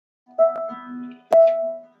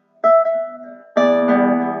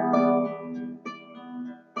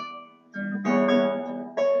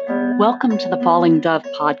Welcome to the Falling Dove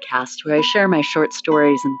podcast, where I share my short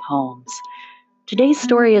stories and poems. Today's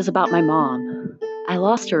story is about my mom. I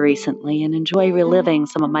lost her recently and enjoy reliving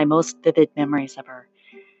some of my most vivid memories of her.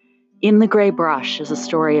 In the Gray Brush is a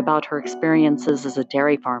story about her experiences as a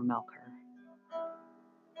dairy farm milker.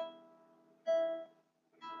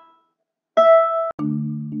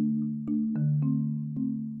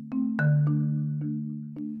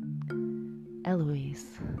 Eloise,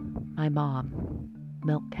 my mom,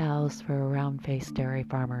 milked cows for a round-faced dairy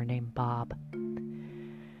farmer named Bob.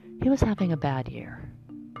 He was having a bad year.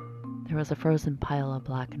 There was a frozen pile of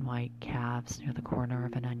black and white calves near the corner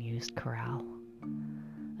of an unused corral.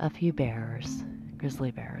 A few bears, grizzly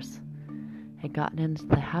bears, had gotten into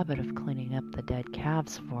the habit of cleaning up the dead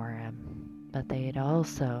calves for him, but they had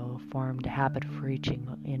also formed a habit of reaching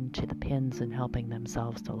into the pens and helping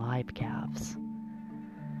themselves to live calves.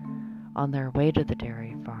 On their way to the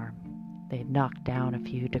dairy farm, they had knocked down a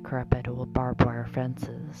few decrepit old barbed wire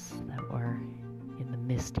fences that were in the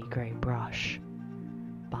misty gray brush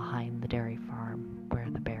behind the dairy farm where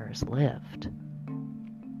the bears lived.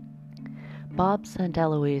 Bob sent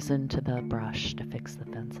Eloise into the brush to fix the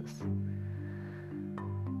fences.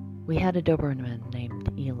 We had a Doberman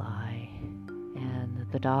named Eli, and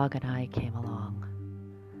the dog and I came along.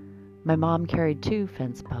 My mom carried 2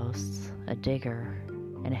 fence posts, a digger,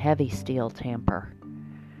 and a heavy steel tamper.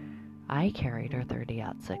 I carried her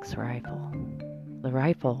 .30-06 rifle. The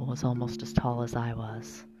rifle was almost as tall as I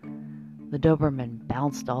was. The Doberman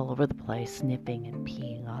bounced all over the place, sniffing and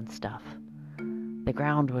peeing on stuff. The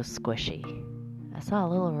ground was squishy. I saw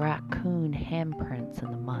little raccoon handprints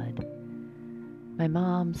in the mud. My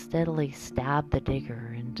mom steadily stabbed the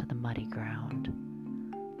digger into the muddy ground.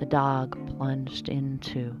 The dog plunged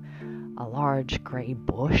into a large gray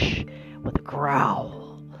bush with a growl,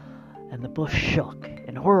 and the bush shook,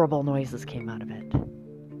 and horrible noises came out of it.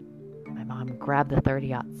 My mom grabbed the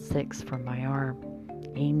 .30-06 from my arm,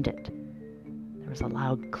 aimed it. There was a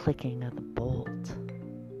loud clicking of the bolt.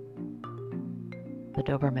 The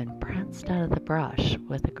Doberman pranced out of the brush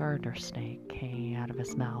with a garter snake hanging out of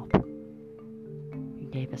his mouth. He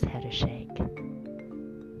gave his head a shake.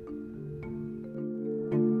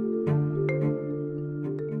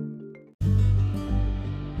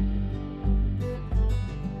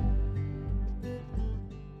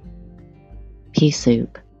 Pea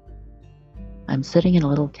soup. I'm sitting in a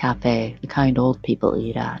little cafe, the kind old people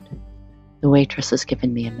eat at. The waitress has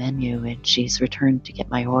given me a menu and she's returned to get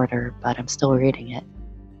my order, but I'm still reading it.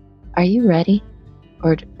 Are you ready?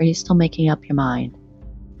 Or are you still making up your mind?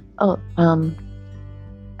 Oh,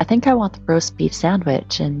 I think I want the roast beef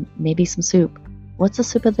sandwich and maybe some soup. What's the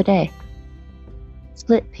soup of the day?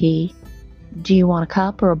 Split pea. Do you want a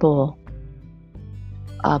cup or a bowl?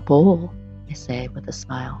 A bowl, I say with a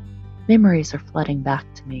smile. Memories are flooding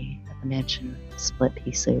back to me at the mention of split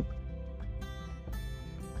pea soup.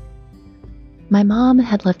 My mom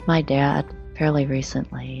had left my dad fairly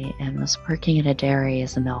recently and was working at a dairy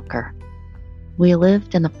as a milker. We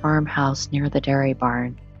lived in the farmhouse near the dairy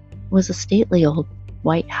barn. It was a stately old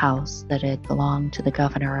white house that had belonged to the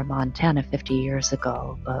governor of Montana 50 years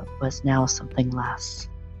ago, but was now something less.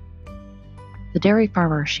 The dairy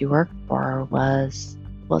farmer she worked for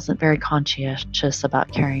wasn't very conscientious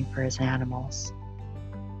about caring for his animals.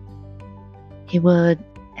 He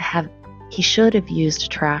should have used a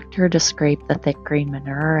tractor to scrape the thick green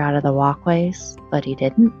manure out of the walkways, but he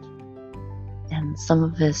didn't. And some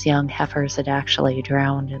of his young heifers had actually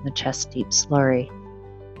drowned in the chest-deep slurry.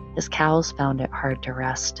 His cows found it hard to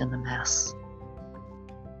rest in the mess.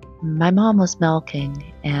 My mom was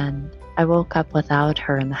milking, and I woke up without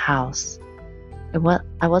her in the house.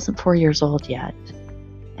 I wasn't 4 years old yet,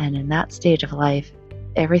 and in that stage of life,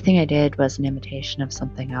 everything I did was an imitation of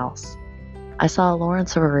something else. I saw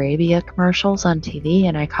Lawrence of Arabia commercials on TV,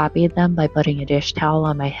 and I copied them by putting a dish towel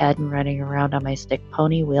on my head and running around on my stick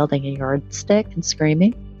pony, wielding a yardstick and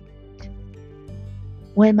screaming.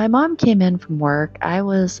 When my mom came in from work, I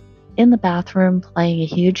was in the bathroom playing a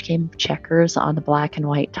huge game of checkers on the black and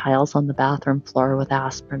white tiles on the bathroom floor with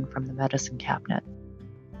aspirin from the medicine cabinet.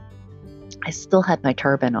 I still had my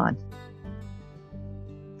turban on.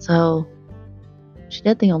 So she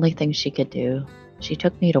did the only thing she could do. She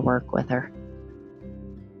took me to work with her.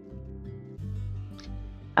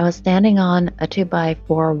 I was standing on a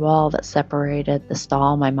 2x4 wall that separated the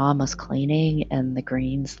stall my mom was cleaning and the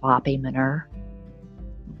green sloppy manure.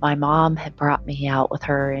 My mom had brought me out with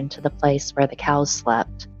her into the place where the cows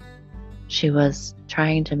slept. She was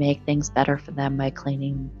trying to make things better for them by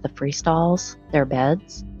cleaning the free stalls, their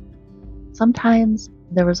beds. Sometimes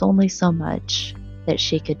there was only so much that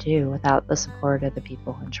she could do without the support of the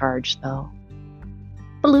people in charge, though.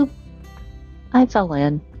 Bloop! I fell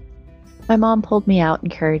in. My mom pulled me out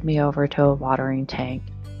and carried me over to a watering tank.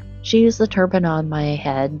 She used the turban on my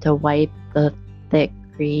head to wipe the thick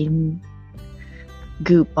green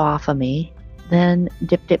goop off of me, then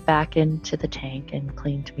dipped it back into the tank and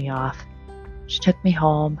cleaned me off. She took me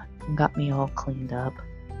home and got me all cleaned up.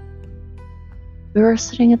 We were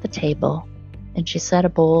sitting at the table, and she set a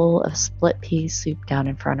bowl of split pea soup down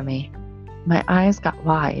in front of me. My eyes got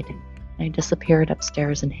wide, and I disappeared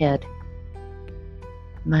upstairs and hid.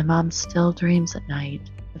 My mom still dreams at night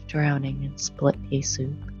of drowning in split pea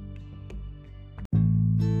soup.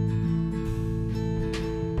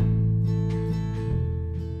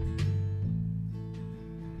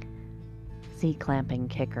 C-clamping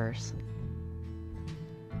kickers.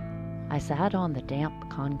 I sat on the damp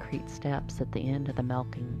concrete steps at the end of the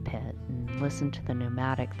milking pit and listened to the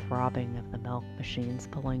pneumatic throbbing of the milk machines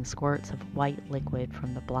pulling squirts of white liquid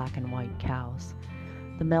from the black and white cows.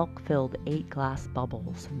 The milk filled 8 glass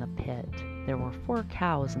bubbles in the pit. There were 4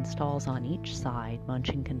 cows in stalls on each side,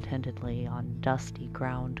 munching contentedly on dusty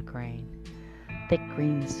ground grain. Thick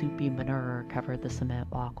green soupy manure covered the cement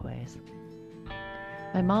walkways.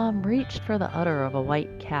 My mom reached for the udder of a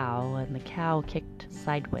white cow, and the cow kicked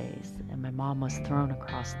sideways, and my mom was thrown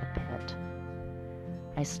across the pit.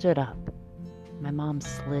 I stood up. My mom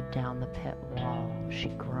slid down the pit wall. She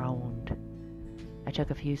groaned. I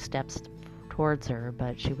took a few steps towards her,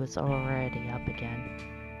 but she was already up again.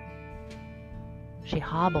 She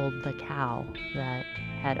hobbled the cow that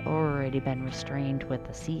had already been restrained with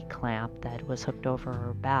a C-clamp that was hooked over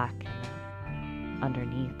her back and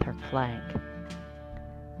underneath her flank.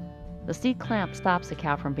 The C-clamp stops a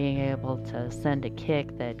cow from being able to send a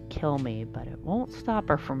kick that'd kill me, but it won't stop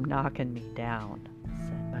her from knocking me down,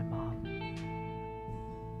 said my mom.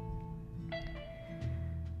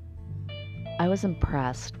 I was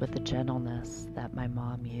impressed with the gentleness that my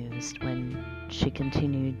mom used when she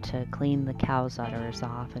continued to clean the cow's udders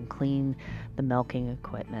off and clean the milking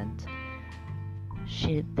equipment.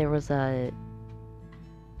 There was an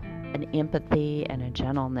empathy and a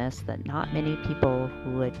gentleness that not many people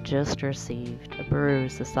who had just received a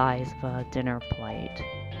bruise the size of a dinner plate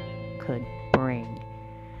could bring.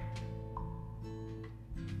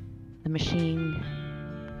 The machine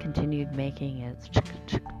continued making its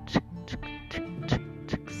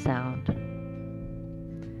sound.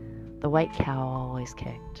 The white cow always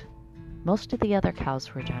kicked. Most of the other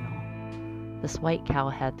cows were gentle. This white cow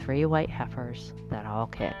had 3 white heifers that all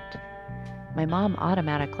kicked. My mom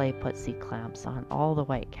automatically put C-clamps on all the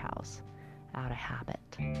white cows, out of habit.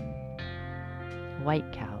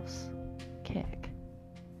 White cows kick.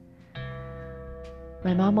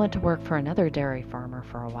 My mom went to work for another dairy farmer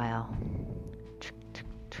for a while.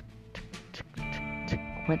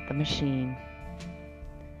 Went the machine.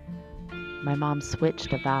 My mom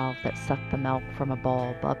switched a valve that sucked the milk from a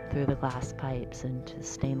bulb up through the glass pipes into a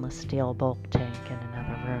stainless steel bulk tank in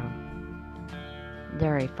another room.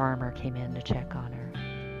 Dairy farmer came in to check on her.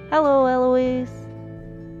 Hello, Eloise.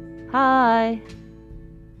 Hi.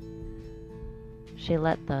 She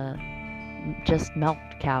let the just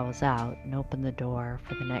milked cows out and opened the door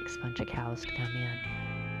for the next bunch of cows to come in.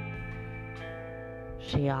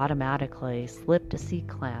 She automatically slipped a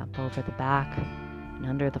C-clamp over the back and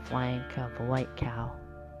under the flank of a white cow.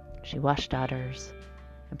 She washed udders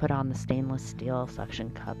and put on the stainless steel suction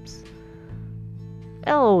cups.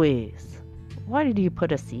 Eloise, why did you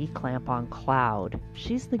put a C-clamp on Cloud?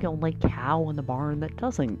 She's the only cow in the barn that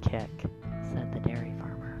doesn't kick, said the dairy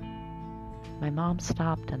farmer. My mom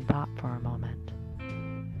stopped and thought for a moment.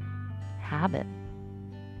 Habit,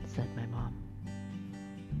 said my mom.